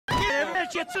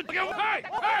Get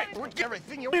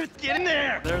everything you get in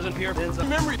there. There's a here. There's a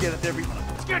memory. Get it every.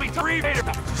 It's gonna be 3 meters.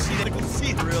 See that?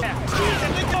 See the real.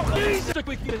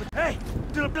 Hey,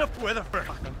 do it up with her.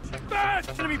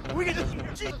 It's gonna be. We get this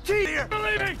GT here.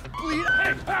 Believe me. Please.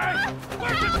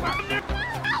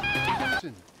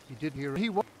 Hey. He did hear. He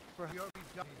was.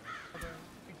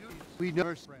 We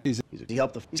never. He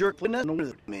helped the jerk with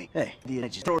me. Hey, the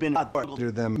just throw in hot bar.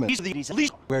 Them. He's the least.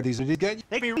 Where these did he get you?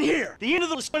 Take me here. The end of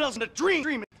the spells in a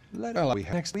dream. Let all we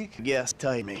have next week. Yes,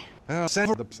 tell me. I'll send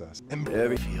for the obsessed.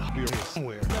 Every field.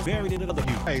 Somewhere. Buried in another.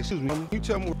 Hey, excuse me. You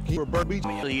tell me where Bird Beach.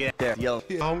 Yeah, there. Yellow.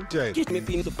 On Jay. Get me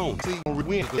the phone. See,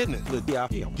 we ain't getting it. Yeah.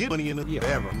 Get money in the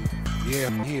ever. Yeah,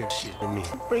 I'm here. Shit for me.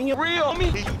 Bring it real.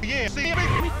 Me. Yeah, see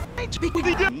me.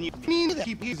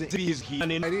 Keep his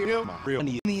and in real.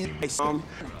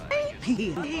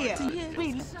 Here,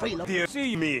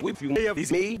 see me. With you,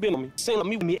 he's me, been on me. Send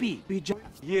me, be.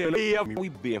 Yeah, we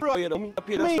been. Right on me. Up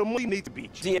here, so we need to be.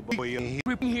 Yeah, boy,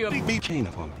 here. Be chain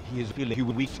up on me. He is feeling he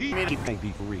would be. He can't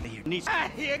be for real. Needs.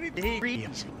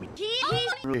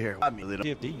 Here, I'm a little.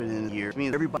 In the year, me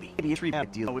everybody. Be a tree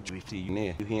deal. Which we see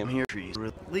now. You him here. Trees.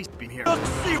 At least be here.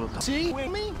 See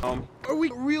me? Are we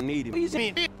real needed? Peace.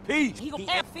 He gon'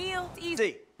 feel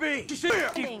easy. Me.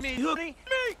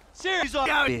 Serious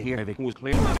Out here. Everything was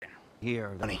clear.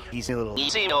 Here, honey, he's a little.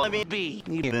 Let me be.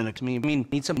 Need to me.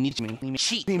 Need some. Need me.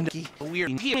 She.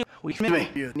 Weird. Here. We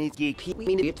need geek. We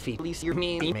need it. Please, you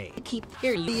me. Keep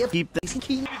here. Keep the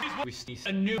key. We see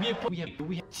a new vehicle.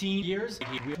 We have 10 years.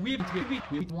 We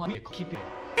want to keep it.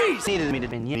 See me to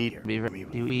be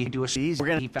we do a season. We're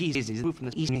gonna keep easy roof from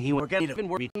the east. He we're gonna been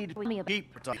worried. Keep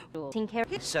Taking care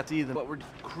of set to either, but we're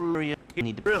crew.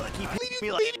 Need to really keep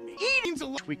me like eating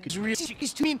so we could really.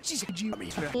 She's to me. She's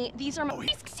these are my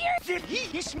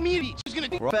He's me. She's gonna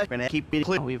back and keep it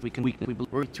clear. If we can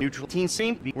We're neutral team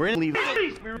same. We're in leave.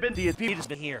 We've been DSP has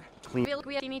been here. Clean.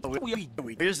 we need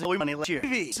Here's the money. Let's cheer.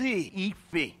 C E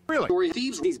V. Really?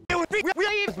 thieves. Leave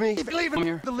me. Leave him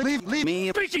here. Leave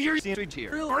me. Preacher here.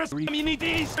 You need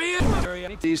these.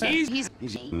 He's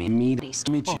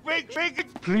me. Fake.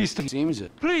 Please, seems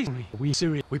it. Please, we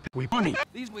serious. We money.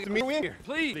 These we here.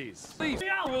 Please.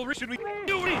 Well, should we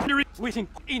do it? We think.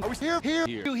 Here.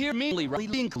 You hear me? Right?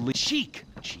 Chic.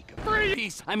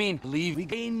 Please. I mean, leave. We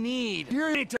need.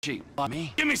 Here need to Chic.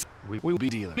 Me. give me. We will be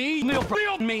dealing. Me. Neil.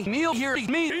 Neil here.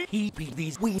 Me. He beat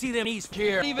these. We see them. He's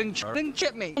here. Even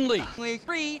chip me. Only.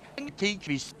 Free. Teach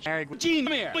me. Gene,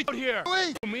 come here. Out here.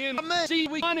 Wait. Me and see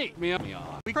we money. Me up.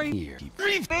 We here.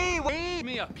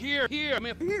 Me up here. Me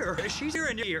up here. She's here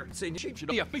and here. Say she should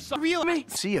be Real me.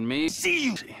 See me. See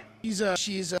you. She's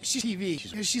TV.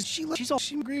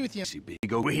 She agree with you.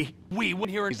 Go we wouldn't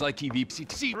hear it. He's like TV.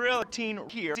 See real teen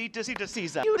here. See to see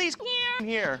that. You these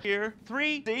here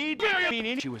 3 see.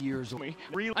 She was years old.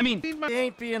 Real. I mean,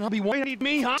 ain't being hubby. Why need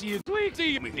me? Huh? See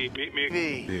me.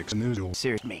 It's unusual.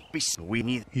 Serious me. We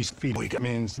need. He's feeding.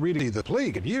 Means really the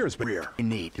plague of years, but we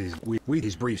need. We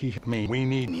these briefs. We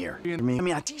need here. I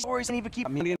mean, I these stories and even keep.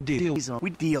 Deal.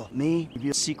 We deal. Me.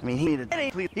 You seek me. He needed.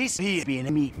 He's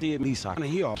being me. Lisa.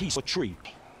 He's a tree.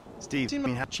 Steve, I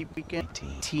mean, how cheap we get?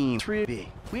 Team 3B.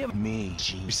 We have me.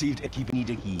 She received a keep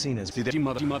needed he. Seen as see that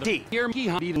mother. D. Here me,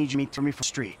 huh? Need you meet for me from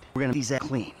street. We're gonna use that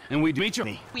clean. And we meet you.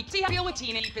 we see how deal with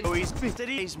teenagers. Oh, he's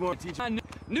steady. He's more teacher.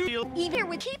 New deal. Either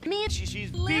we keep me. She's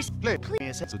please.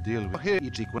 That's a deal. Here,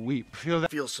 when we feel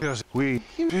that. We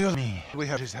feel me. We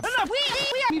have just have.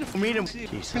 Meet him.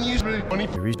 Can use really funny.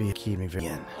 Be key me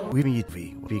again. We need to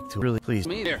speak to really please.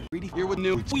 Me there. Here with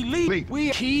new. We leave.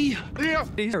 We key. Yeah.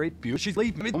 He's very beautiful. She's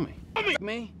leaving me.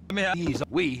 Me. He's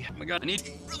we. Oh my God. I need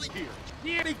really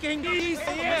here.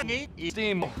 He's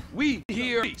steam. We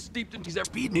here. Steeped in. He's there.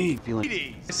 Feed me.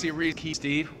 Feeling. Serious key,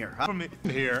 Steve. Here. From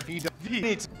here. He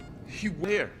needs. You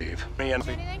where?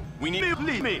 Anything? We need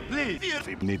me. Please.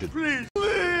 Need it. Please.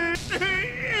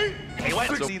 Hey, what?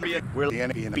 We're the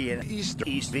enemy in East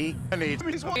V. I need.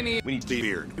 We need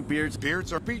beard.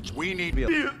 Beards are peach. We need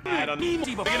beard. I don't need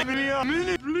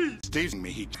please. Steve's me.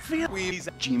 He We's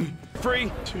Jimmy.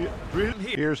 Free.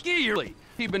 Here's Yearly.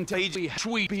 He been taking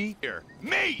sweet here.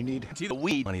 Me. we need to the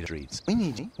weed money treats. We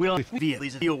need you. We'll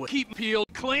deal with. Keep peeled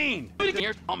clean.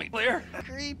 Here, tell me, Blair.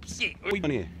 Creeps.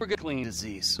 We're good clean.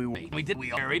 Disease. We did.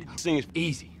 We married. Thing is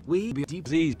easy. We be deep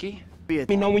disease.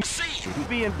 Me know we see.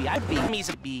 I be me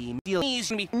some beam. Deal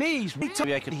knees.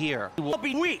 I could hear. I'll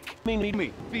be weak. Me.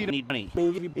 Need money.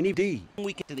 Need D.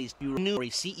 We get to these new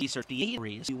receipt or the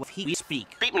areas we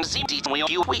speak. Treatment seems we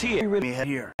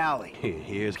Here. Alley.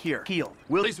 Here's Here. Heel.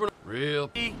 Will. real.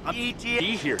 E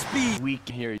here. Speed. We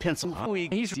can hear pencil.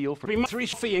 He's deal for 3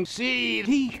 seeing seed.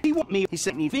 He want me. He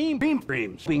sent me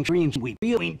beams. We dreams. We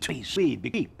feeling trees.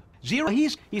 Speed. Keep. Zero,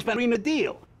 he's been reading the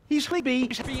deal. He's sleepy.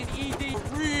 He's being ED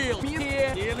real.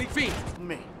 Yeah, daily fee.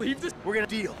 Me. Leave this. We're gonna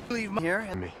deal. Leave me here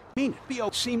and me. Mean, B.O.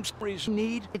 seems for his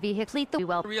need. The vehicle the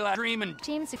well. Real dreaming.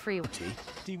 James free.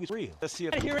 T was real. Let's see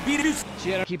it. Here it is.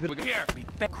 Shit, keep it here. Be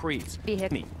fat creeps.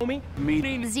 Vehicle. Me.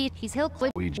 Me. Z. He's hill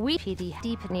quick. We PD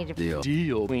deep needed.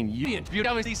 Deal between you and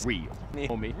beauty.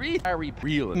 Real. Me.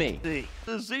 Real. Me. See.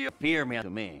 See here, man. To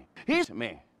me. He's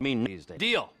me. Me needs the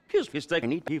deal. He's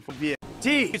taking it.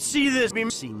 T. You see this? Be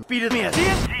seen. Beat it. Me. See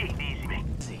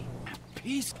it?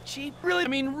 He's cheap. Really? I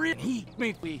mean, really. He.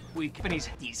 We. Companies.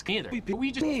 He's together.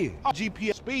 We just.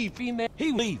 GPS speed. Female.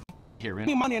 He leave. Here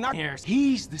Me money in our hairs.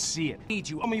 He's the see it. Need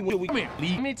you. I mean, we come here.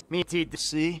 Leave me. Me. T.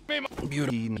 See.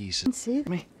 Beauty. See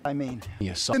Me. I mean.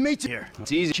 Yes. The mate here.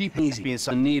 It's easy. Cheap. Easy. Being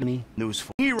some Need me. news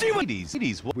for.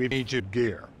 Ladies, we need your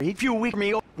gear. A few weeks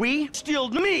me. We still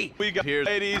me. We got here,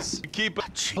 ladies. Keep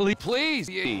it. Please.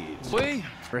 Please.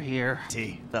 For here.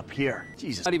 T. Up here.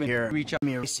 Jesus. Not even here. reach up.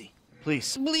 Me. See.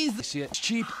 Please. Please. This shit.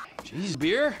 Cheap. Jeez,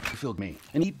 beer. You filled me.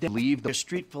 And eat. Leave The the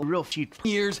street full of real cheap.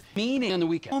 years. Meaning on the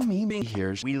weekend. Oh, me being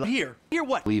here. We here. Here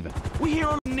what? Leaving. We here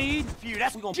on Need. few.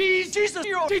 That's we gonna. Jesus.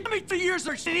 Zero. Me 3 years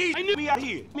or city. I knew me out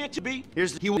here. Me to be.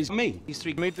 Here's the. He was me. These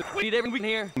three made the. We need every week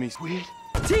here. Me. Sweet.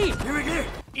 Team. Here we go.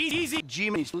 Easy.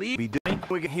 Jimmy's leave. We doing.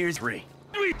 We can here's 3.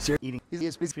 Sir, eating.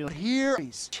 He's feeling here.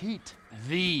 He's cheat.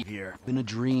 The. Here. Been a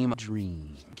dream.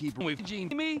 Keep with Gene.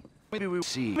 Me. Maybe we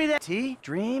See. me that T.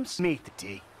 Dreams. Meet the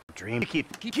T. Dream. Keep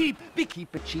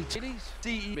it cheats.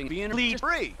 Being Lead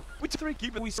free. We 3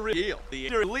 keep it. We real. The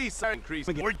release increase.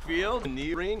 Word field.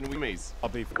 Need ring. We maze. I'll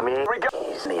be.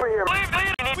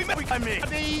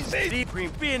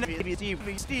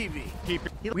 Stevie. Keep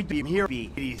it. We be here.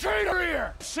 Traitor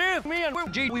here. Sith. Me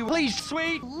and G. We please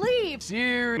sweet. Leave.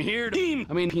 Here. Team.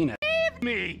 I mean peanut.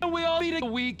 Me. And we all eat a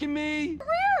week in me.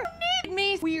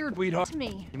 Me. Weird. We'd To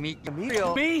me. Me.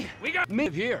 Me. We got me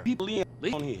here. People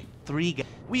on here. 3 guys.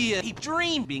 We keep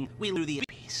dreaming. We lose the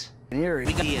peace. Here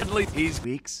We got these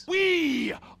weeks.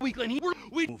 We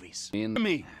Movies. in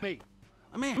me.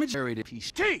 A man. I'm a generated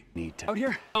piece. T. Need to. Out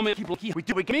here. How many people here? We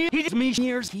do. We Me. He just me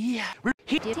years. He.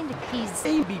 Did into he's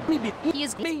Baby. he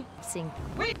is Me. sing.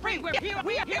 Me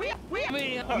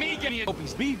getting it.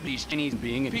 He's these Chinese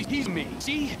being and he's me.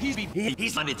 See,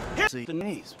 He's on it. See the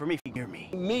knees for me. Hear me.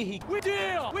 me. We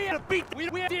deal. We had a beat. We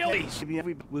deal. Please.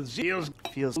 With zeals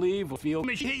feels Leave. Feel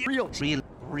me. Real.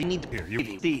 We need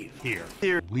to Steve.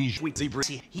 Here. Leash. we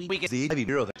get The heavy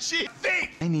girl.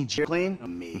 I need you clean.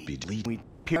 Me. We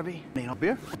Harvey. No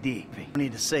beer. D. I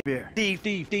need to say beer. Steve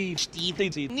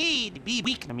need to be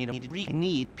weak. I mean,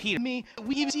 need Peter. Me.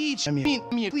 We each. I mean,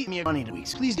 me. Money to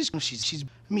weeks. Please. She's.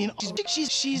 I mean,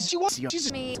 she's. She wants.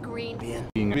 She's. Me green.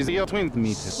 Being busy out twin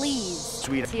meet. Please.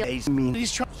 Sweet. He's mean.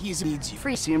 He's trying. He's needs you.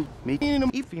 Free. See him. Me. In him.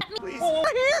 Please.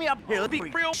 Me up Here. Let's be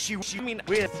real. She. mean.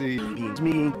 With. Means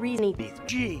me. Reasoning.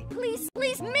 G. Please.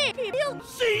 Me. He'll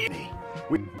C. Me.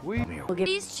 We.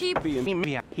 He's cheap.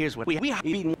 Here's what we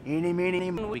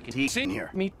Any. We can teach in here.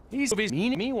 Me. He's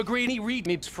me. Agree. He read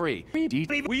me. It's free.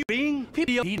 We being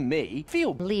people. He may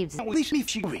feel. Leaves. Leave me.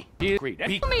 She. He agreed.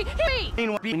 Me.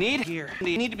 we need here.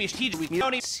 They need to be strategic. We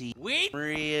don't see. Wait.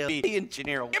 Really.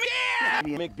 Engineer.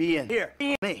 Make be in here.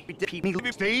 Me.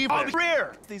 Steve.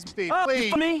 Rare. Steve, Oh,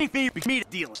 please. me to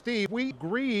deal. Steve, we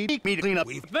agreed. Me to clean up.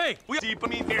 They. We deep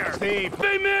me here. Steve.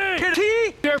 They me.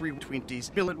 T. Between these.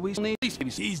 Billet. We Need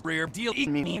he's rare deal.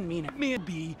 Me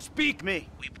be speak me.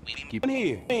 Keep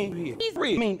here. He's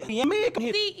Free. me.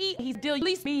 Me. He's deal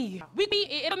least me. We be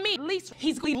it me least.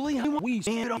 He's clean. We.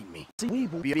 Stand on me. We.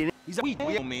 Be He's a we.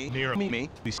 Me. Near me.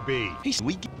 Be speed. He's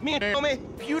we. Me.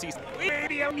 beauty.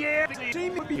 Baby, I'm yeah.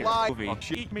 Live.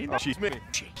 She's me.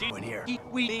 In here.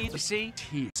 We need to see.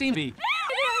 See me.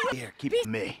 Here. Keep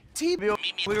me. T. Bill.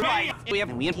 We're right. We have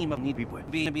a team of need people.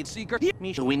 Be secret.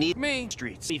 Me. So we need Me.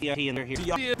 Streets. here.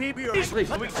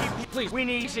 Please. We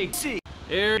need C.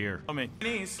 Here. I mean.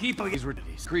 Keep these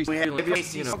Increase.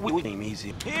 We name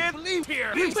easy. Here. Leave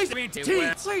here.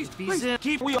 Please.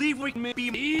 Keep. We leave. We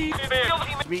be me.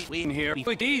 We in here.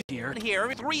 He's here.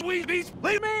 Here, 3. Leave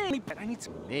me. I need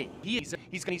some me. He's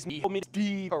gonna need me.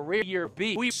 D. Career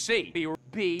B. We C.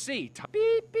 B. C.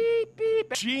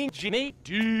 Beep. G.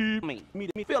 D.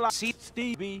 Me feel like see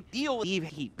Stevie. Deal Eve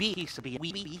he be he should be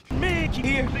we Me.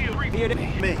 Here.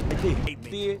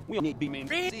 Me. We need be man.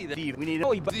 See the Steve. We need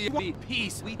Oh, a but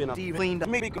peace. We Steve. Cleaned up.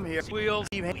 Maybe Come here. wheels.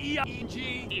 Steve.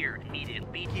 G. here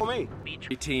immediately. for me.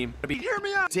 Team. Hear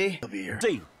me out. T. I'll be here.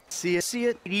 See. See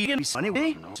it. Eat it. Be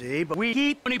sunny. See, but we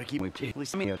keep.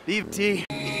 Leave T.